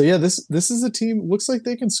 So yeah, this is a team. Looks like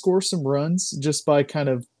they can score some runs just by kind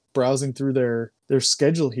of browsing through their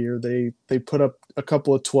schedule here. They put up a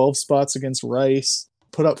couple of 12 spots against Rice,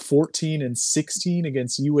 put up 14 and 16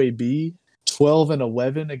 against UAB, 12 and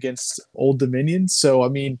 11 against Old Dominion. So I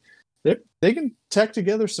mean, they can tack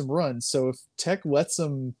together some runs. So if Tech lets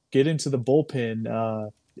them get into the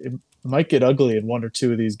bullpen, it might get ugly in 1 or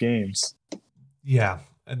 2 of these games. Yeah,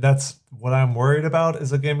 and that's what I'm worried about,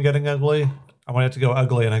 is a game getting ugly. I want it to go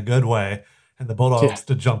ugly in a good way, and the Bulldogs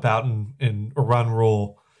to jump out and run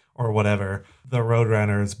rule or whatever, the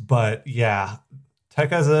Roadrunners. But yeah, Tech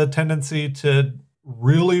has a tendency to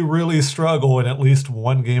really, really struggle in at least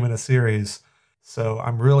one game in a series. So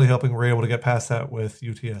I'm really hoping we're able to get past that with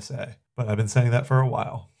UTSA. But I've been saying that for a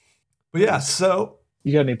while. But yeah, so...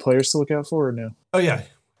 You got any players to look out for or no? Oh yeah,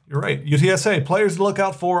 you're right. UTSA, players to look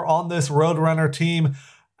out for on this Roadrunner team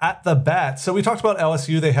at the bat. So we talked about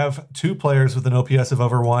LSU. They have 2 players with an OPS of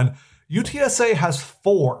over 1. UTSA has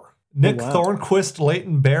 4. Nick Thornquist,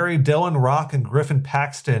 Leighton Berry, Dylan Rock, and Griffin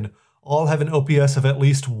Paxton all have an OPS of at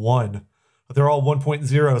least 1. They're all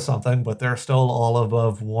 1.0 something, but they're still all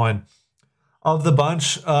above 1. Of the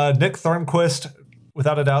bunch, Nick Thornquist,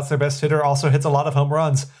 without a doubt, is their best hitter, also hits a lot of home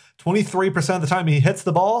runs. 23% of the time he hits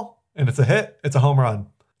the ball, and it's a hit, it's a home run.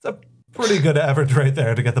 It's a pretty good average right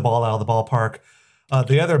there to get the ball out of the ballpark.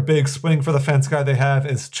 The other big swing for the fence guy they have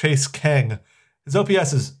is Chase Keng. His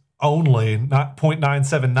OPS is only not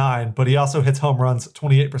 .979, but he also hits home runs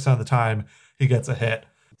 28% of the time he gets a hit.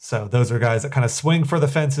 So those are guys that kind of swing for the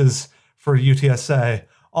fences for UTSA.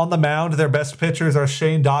 On the mound, their best pitchers are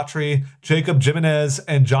Shane Daughtry, Jacob Jimenez,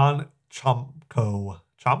 and John Chomko.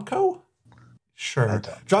 Chomko? Sure.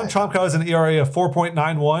 John Chomko has an ERA of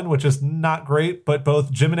 4.91, which is not great, but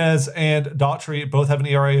both Jimenez and Daughtry both have an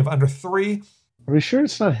ERA of under 3. Are we sure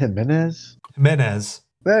it's not Jimenez? Jimenez.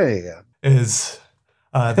 There you go. Is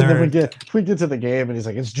and then we get to the game and he's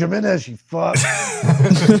like, it's Jimenez, you fuck.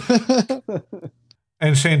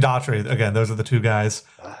 And Shane Daughtry, again, those are the 2 guys.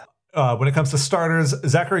 When it comes to starters,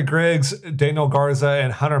 Zachary Griggs, Daniel Garza,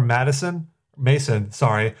 and Hunter Mason,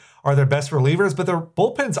 are their best relievers, but their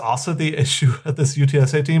bullpen's also the issue of this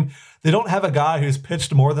UTSA team. They don't have a guy who's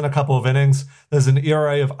pitched more than a couple of innings. There's an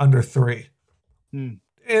ERA of under 3.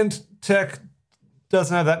 And Tech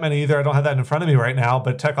doesn't have that many either. I don't have that in front of me right now,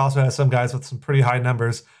 but Tech also has some guys with some pretty high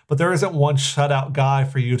numbers. But there isn't one shutout guy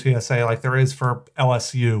for UTSA like there is for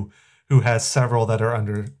LSU, who has several that are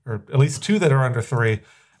under, or at least 2 that are under 3,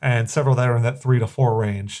 and several that are in that 3 to 4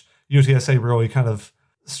 range. UTSA really kind of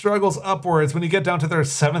struggles upwards. When you get down to their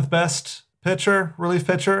 7th best pitcher, relief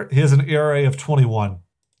pitcher, he has an ERA of 21.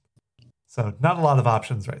 So not a lot of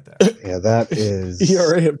options right there. Yeah, that is...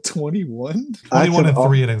 ERA of 21? 21 in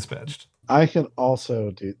 3 innings pitched. I can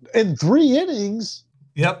also do... In 3 innings?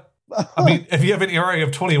 Yep. I mean, if you have an ERA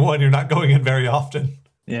of 21, you're not going in very often.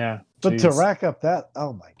 Yeah. But to rack up that,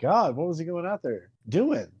 oh my God, what was he going out there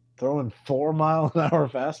doing? Throwing 4-mile-an-hour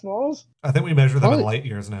fastballs? I think we measure them in light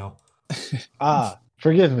years now.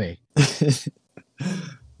 Forgive me.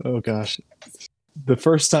 Oh gosh. The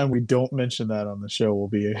first time we don't mention that on the show will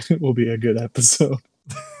be a good episode.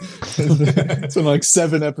 It's been like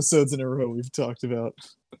 7 episodes in a row we've talked about.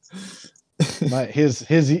 His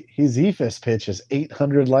ephus pitch is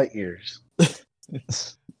 800 light years.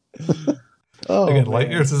 Again, light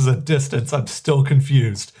years is a distance. I'm still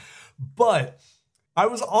confused. But I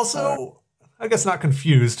was also, I guess not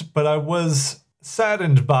confused, but I was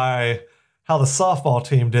saddened by how the softball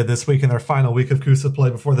team did this week in their final week of Coosa play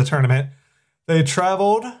before the tournament. They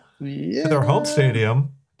traveled to their home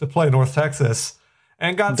stadium to play North Texas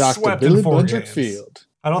and got swept in 4 games. Field.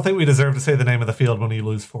 I don't think we deserve to say the name of the field when you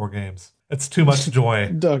lose 4 games. It's too much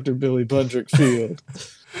joy. Dr. Billy Bundrick Field.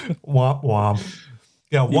 Womp womp.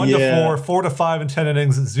 Yeah, 1 to Yeah. 4, 4 to 5 in 10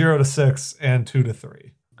 innings, 0 to 6, and 2 to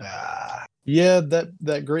 3. Yeah,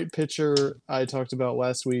 that great pitcher I talked about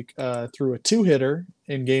last week threw a 2-hitter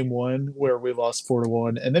in game 1 where we lost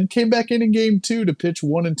 4-1, and then came back in game 2 to pitch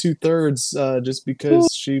 1 2/3 just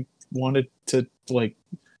because she wanted to like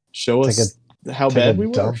show us how bad we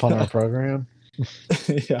were. Dump on our program.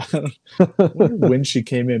 Yeah, I wonder when she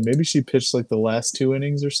came in. Maybe she pitched like the last 2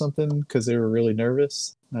 innings or something because they were really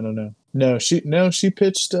nervous. I don't know. No, she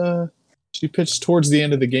pitched. She pitched towards the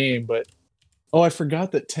end of the game, but I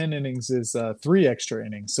forgot that 10 innings is 3 extra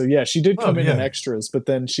innings. So yeah, she did come in extras, but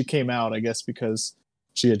then she came out, I guess, because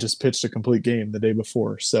she had just pitched a complete game the day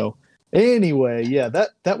before. So anyway, yeah,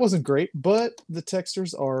 that wasn't great, but the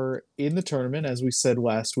Texters are in the tournament, as we said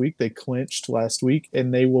last week. They clinched last week,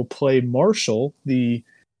 and they will play Marshall, the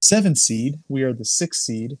 7 seed. We are the 6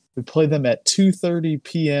 seed. We play them at 2:30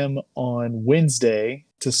 p.m. on Wednesday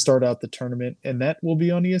to start out the tournament, and that will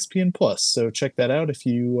be on ESPN Plus. So check that out if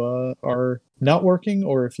you are not working,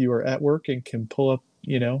 or if you are at work and can pull up,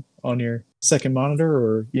 on your second monitor,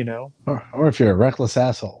 or or if you're a reckless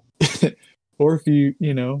asshole, or if you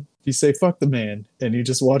you say fuck the man and you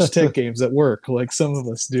just watch tech games at work like some of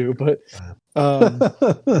us do. But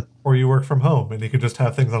or you work from home and you can just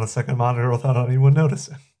have things on a second monitor without anyone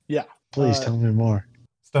noticing. Yeah, please tell me more.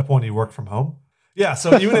 Step 1, you work from home. Yeah,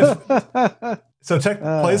 so even if so Tech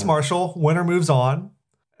plays Marshall, winner moves on.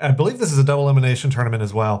 I believe this is a double elimination tournament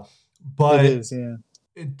as well, but it is, yeah.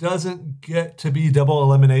 It doesn't get to be double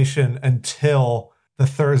elimination until the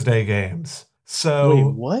Thursday games. So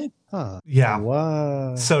wait, what? Huh. Yeah.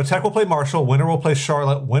 What? So Tech will play Marshall, winner will play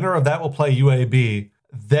Charlotte, winner of that will play UAB.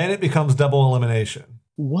 Then it becomes double elimination.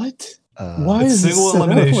 What? Why is single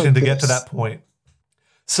elimination to get to that point?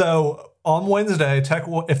 So on Wednesday, Tech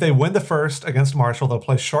will, if they win the first against Marshall, they'll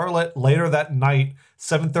play Charlotte later that night,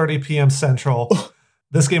 7:30 p.m. Central.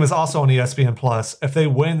 This game is also on ESPN Plus. If they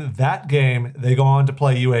win that game, they go on to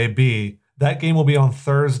play UAB. That game will be on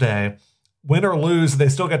Thursday. Win or lose, they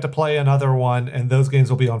still get to play another one, and those games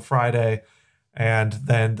will be on Friday. And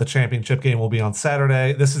then the championship game will be on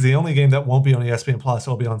Saturday. This is the only game that won't be on ESPN Plus. It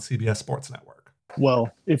will be on CBS Sports Network.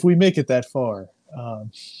 Well, if we make it that far,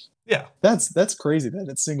 yeah, that's crazy that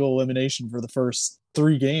it's single elimination for the first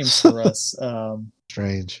 3 games for us.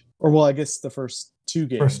 Strange. Or well, I guess the first 2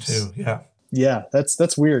 games. First 2, yeah. Yeah,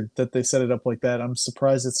 that's weird that they set it up like that. I'm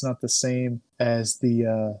surprised it's not the same as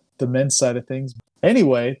the men's side of things.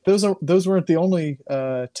 Anyway, those weren't the only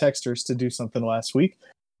texters to do something last week.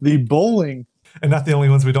 The bowling, and not the only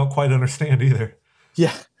ones we don't quite understand either.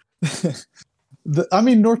 Yeah,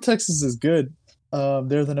 North Texas is good.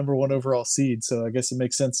 They're the number 1 overall seed, so I guess it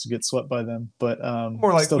makes sense to get swept by them. But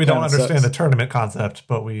more like we don't understand the tournament concept,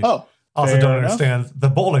 but we also don't understand the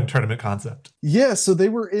bowling tournament concept. Yeah, so they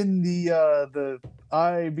were in the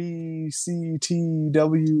IBCTWFQ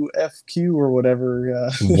or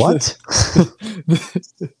whatever. What?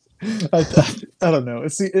 I don't know.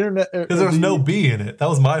 It's the internet because there's no B in it. That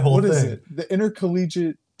was my whole thing. What is it? The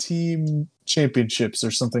Intercollegiate Team Championships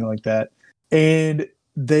or something like that. And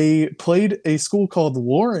they played a school called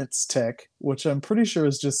Lawrence Tech, which I'm pretty sure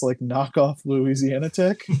is just like knockoff Louisiana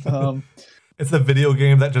Tech. It's the video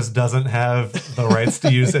game that just doesn't have the rights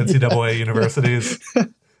to use NCAA universities.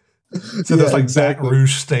 So there's like Baton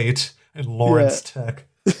Rouge State and Lawrence Tech.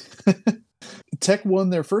 Tech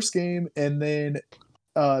won their first game, and then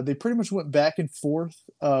they pretty much went back and forth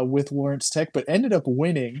with Lawrence Tech, but ended up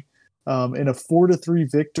winning in a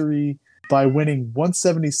 4-3 victory by winning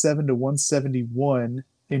 177 to 171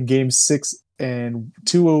 in Game 6 and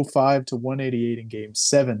 205 to 188 in Game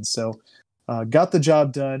 7. So got the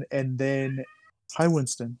job done, and then hi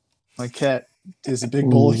Winston, my cat is a big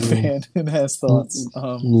bowling fan and has thoughts.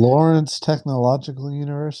 Lawrence Technological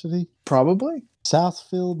University, probably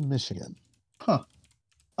Southfield, Michigan. Huh.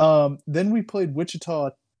 Then we played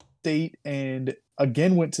Wichita State and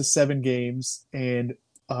again went to 7 games and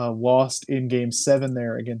lost in Game 7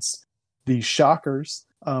 there against the Shockers.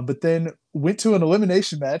 But then went to an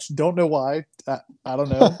elimination match. Don't know why. I don't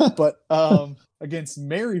know. But against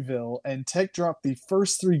Maryville, and Tech dropped the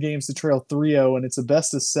first 3 games to trail 3-0, and it's a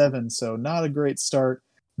best of 7, so not a great start.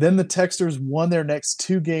 Then the Texters won their next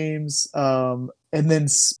 2 games and then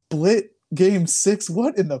split Game 6.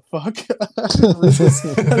 What in the fuck? I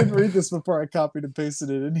didn't read this before I copied and pasted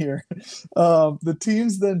it in here. The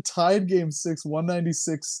teams then tied Game 6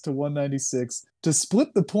 196 to 196 to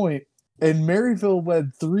split the point, and Maryville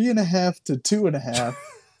led 3.5 to 2.5.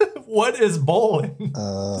 What is bowling?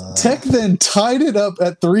 Tech then tied it up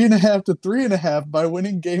at 3.5 to 3.5 by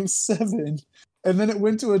winning Game 7. And then it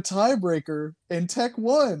went to a tiebreaker, and Tech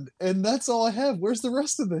won. And that's all I have. Where's the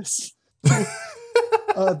rest of this?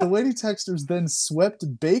 The Lady Texters then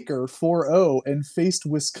swept Baker 4-0 and faced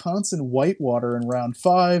Wisconsin Whitewater in round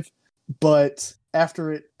 5. But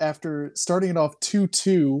after starting it off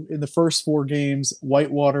 2-2 in the first 4 games,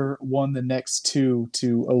 Whitewater won the next 2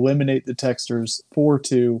 to eliminate the Texters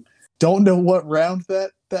 4-2. Don't know what round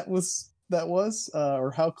that was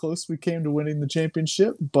or how close we came to winning the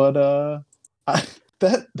championship, but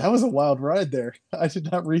that was a wild ride there. I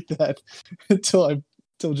did not read that until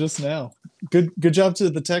just now. Good job to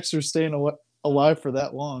the Texters staying alive for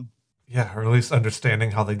that long. Yeah, or at least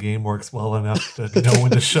understanding how the game works well enough to know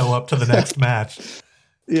when to show up to the next match.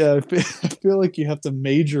 Yeah, I feel like you have to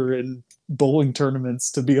major in bowling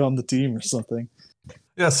tournaments to be on the team or something.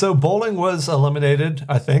 Yeah, so bowling was eliminated,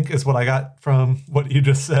 I think, is what I got from what you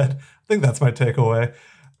just said. I think that's my takeaway.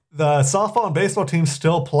 The softball and baseball teams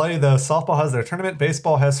still play, though. Softball has their tournament.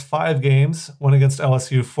 Baseball has 5 games, 1 against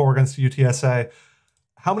LSU, 4 against UTSA.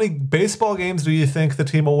 How many baseball games do you think the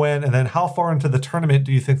team will win? And then how far into the tournament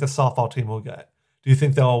do you think the softball team will get? Do you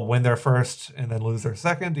think they'll win their first and then lose their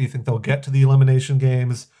second? Do you think they'll get to the elimination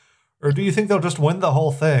games? Or do you think they'll just win the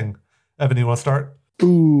whole thing? Evan, you want to start?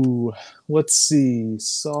 Ooh, let's see.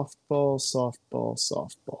 Softball.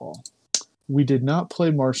 We did not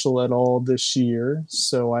play Marshall at all this year,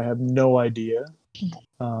 so I have no idea.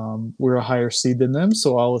 We're a higher seed than them,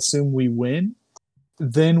 so I'll assume we win.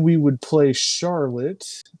 Then we would play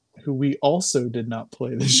Charlotte, who we also did not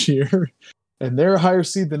play this year. And they're a higher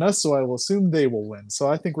seed than us, so I will assume they will win. So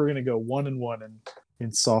I think we're going to go 1-1 in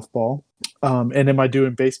softball. And am I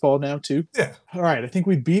doing baseball now too? Yeah. All right. I think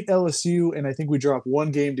we beat LSU, and I think we drop 1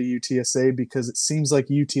 game to UTSA because it seems like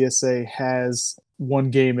UTSA has 1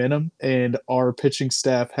 game in them, and our pitching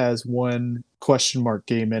staff has 1 question mark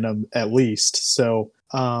game in them at least. So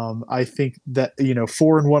I think that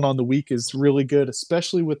 4-1 on the week is really good,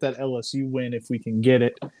 especially with that LSU win if we can get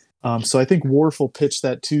it. So I think Worf will pitch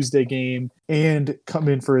that Tuesday game and come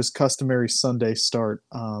in for his customary Sunday start.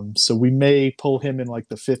 So we may pull him in like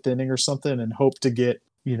the 5th inning or something and hope to get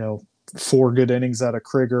 4 good innings out of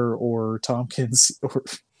Krieger or Tompkins, or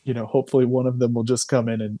hopefully one of them will just come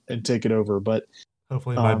in and take it over. But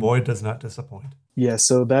hopefully my boy does not disappoint. Yeah,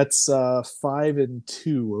 so that's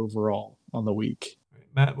 5-2 overall on the week.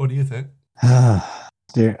 Matt, what do you think?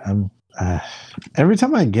 Dear, every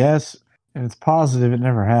time I guess and it's positive, it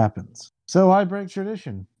never happens. So I break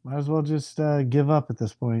tradition. Might as well just give up at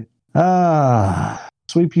this point.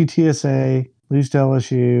 Sweep UTSA, lose to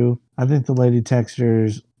LSU. I think the Lady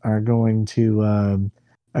Texters are going to.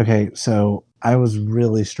 Okay, so I was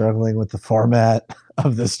really struggling with the format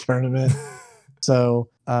of this tournament. So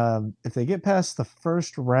if they get past the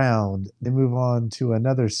first round, they move on to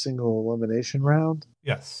another single elimination round.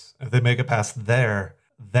 Yes. If they make it past there,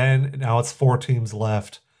 then now it's 4 teams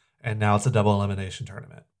left, and now it's a double elimination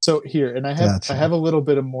tournament. So here, and I have a little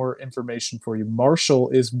bit of more information for you. Marshall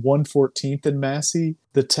is 114th in Massey.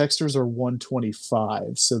 The Texters are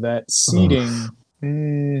 125. So that seeding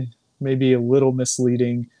may be a little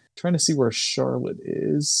misleading. Trying to see where Charlotte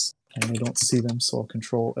is. And I don't see them, so I'll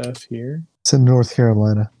control F here. It's in North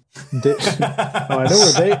Carolina.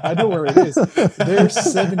 I know where it is. They're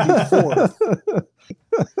 74th.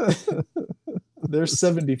 They're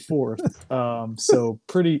 74th. So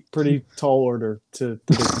pretty tall order to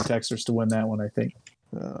get the Texters to win that one, I think.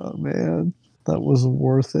 Oh man, that was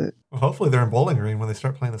worth it. Well, hopefully they're in Bowling Green when they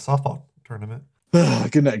start playing the softball tournament.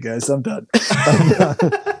 Good night, guys. I'm done.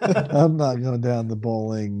 I'm not going down the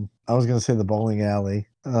bowling. I was going to say the bowling alley.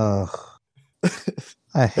 Ugh.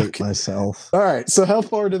 I hate myself. All right. So how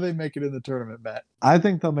far do they make it in the tournament, Matt? I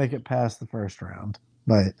think they'll make it past the first round,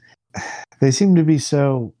 but they seem to be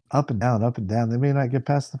so up and down, up and down. They may not get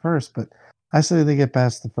past the first, but I say they get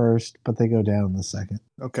past the first, but they go down in the second.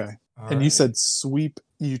 Okay. And you said sweep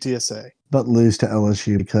UTSA. But lose to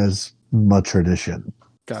LSU because much tradition.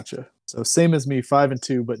 Gotcha. So same as me,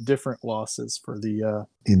 5-2, but different losses for the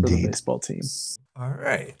baseball team. All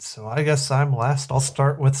right. So I guess I'm last. I'll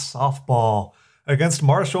start with softball. Against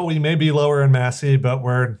Marshall, we may be lower in Massey, but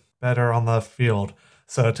we're better on the field.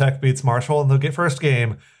 So Tech beats Marshall, and they'll get first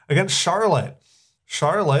game. Against Charlotte,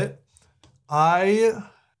 I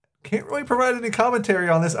can't really provide any commentary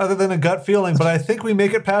on this other than a gut feeling, but I think we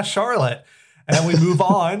make it past Charlotte. And we move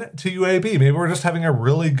on to UAB. Maybe we're just having a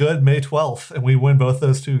really good May 12th, and we win both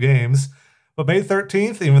those 2 games. But May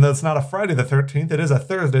 13th, even though it's not a Friday the 13th, it is a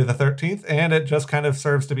Thursday the 13th, and it just kind of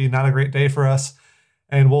serves to be not a great day for us.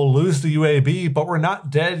 And we'll lose to UAB, but we're not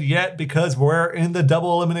dead yet because we're in the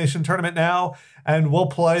double elimination tournament now, and we'll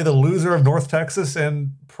play the loser of North Texas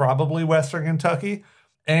and probably Western Kentucky.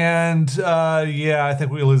 And I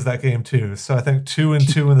think we lose that game too. So I think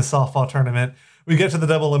 2-2 in the softball tournament. we get to the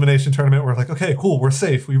double elimination tournament. We're like, okay, cool, we're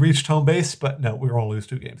safe. We reached home base, but no, we were going to lose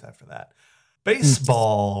 2 games after that.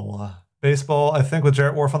 Baseball. Baseball, I think with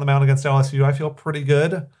Jarrett Wharf on the mound against LSU, I feel pretty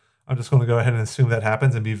good. I'm just going to go ahead and assume that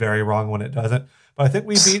happens and be very wrong when it doesn't. But I think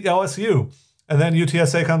we beat LSU. And then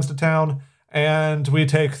UTSA comes to town, and we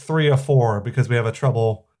take 3 of 4 because we have a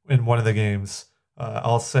trouble in one of the games.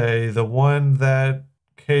 I'll say the one that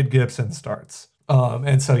Cade Gibson starts.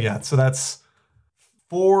 And so that's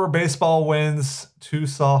 4 baseball wins, 2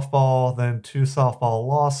 softball, then 2 softball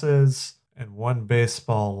losses, and 1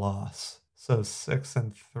 baseball loss. So 6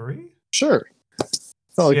 and 3? Sure.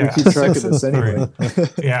 Not like we keep track of this anyway.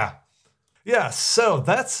 Yeah, so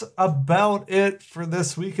that's about it for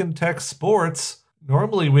this week in tech sports.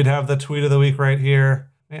 Normally we'd have the tweet of the week right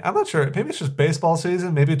here. I'm not sure. Maybe it's just baseball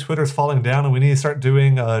season. Maybe Twitter's falling down and we need to start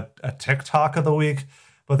doing a TikTok of the week.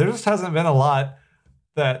 But there just hasn't been a lot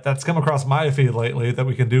that's come across my feed lately that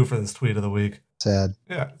we can do for this tweet of the week. Sad.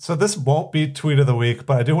 Yeah, so this won't be tweet of the week,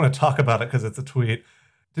 but I do want to talk about it because it's a tweet.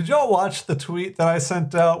 Did y'all watch the tweet that I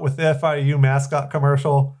sent out with the FIU mascot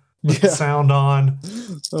commercial with the sound on?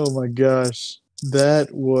 Oh my gosh.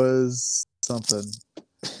 That was something.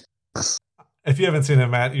 If you haven't seen it,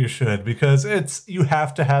 Matt, you should, because you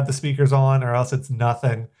have to have the speakers on or else it's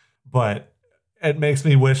nothing. But it makes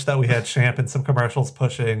me wish that we had Champ in some commercials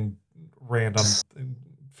pushing random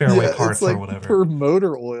fairway parts like or whatever. For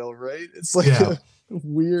motor oil, right? It's like a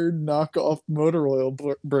weird knockoff motor oil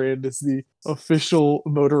brand is the official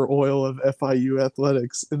motor oil of FIU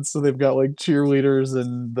athletics, and so they've got like cheerleaders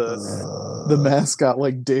and the mascot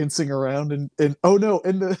like dancing around and oh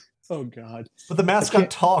god. But the mascot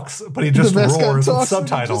talks, but he just roars with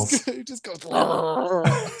subtitles. He just goes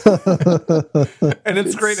and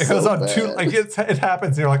it's great. It goes on too, like it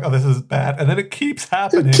happens. And you're like, oh, this is bad, and then it keeps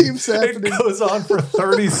happening. It goes on for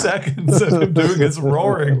 30 seconds of him doing his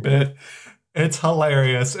roaring bit. It's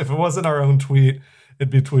hilarious. If it wasn't our own tweet, it'd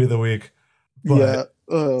be tweet of the week. But yeah.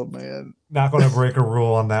 Oh man. Not going to break a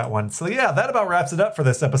rule on that one. So yeah, that about wraps it up for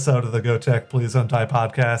this episode of the Go Tech Please Don't Die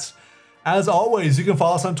podcast. As always, you can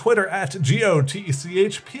follow us on Twitter at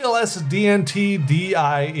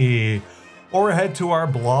GOTECHPLSDNTDIE. Or head to our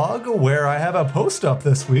blog where I have a post up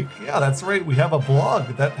this week. Yeah, that's right. We have a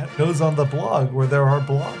blog that goes on the blog where there are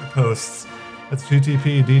blog posts. It's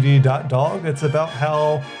gtpdd.dog. It's about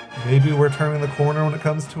how maybe we're turning the corner when it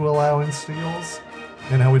comes to allowing steals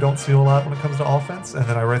and how we don't steal a lot when it comes to offense. And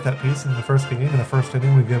then I write that piece in the first game. In the first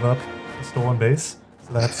inning, we give up a stolen base.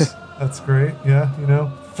 So that's great. Yeah,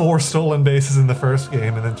 4 stolen bases in the first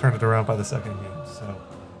game and then turn it around by the second game. So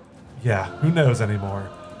yeah, who knows anymore.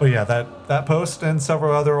 But yeah, that post and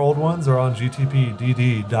several other old ones are on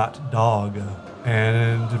gtpdd.dog.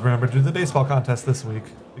 And remember to do the baseball contest this week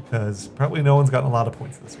because probably no one's gotten a lot of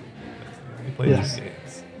points this week. We played these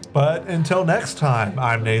games. But until next time,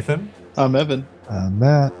 I'm Nathan. I'm Evan. I'm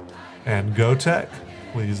Matt. And Go Tech,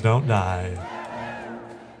 please don't die.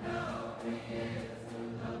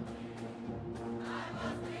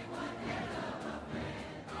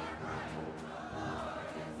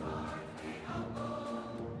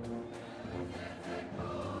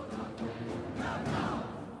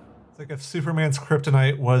 It's like if Superman's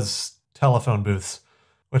kryptonite was telephone booths,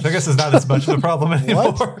 which I guess is not as much of a problem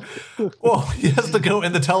anymore. Well, he has to go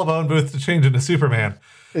in the telephone booth to change into Superman.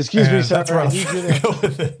 Excuse me, sir. That's where I need you to go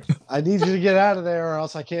with it. I need you to get out of there or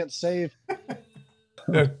else I can't save.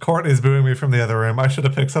 Courtney's booing me from the other room. I should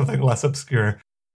have picked something less obscure.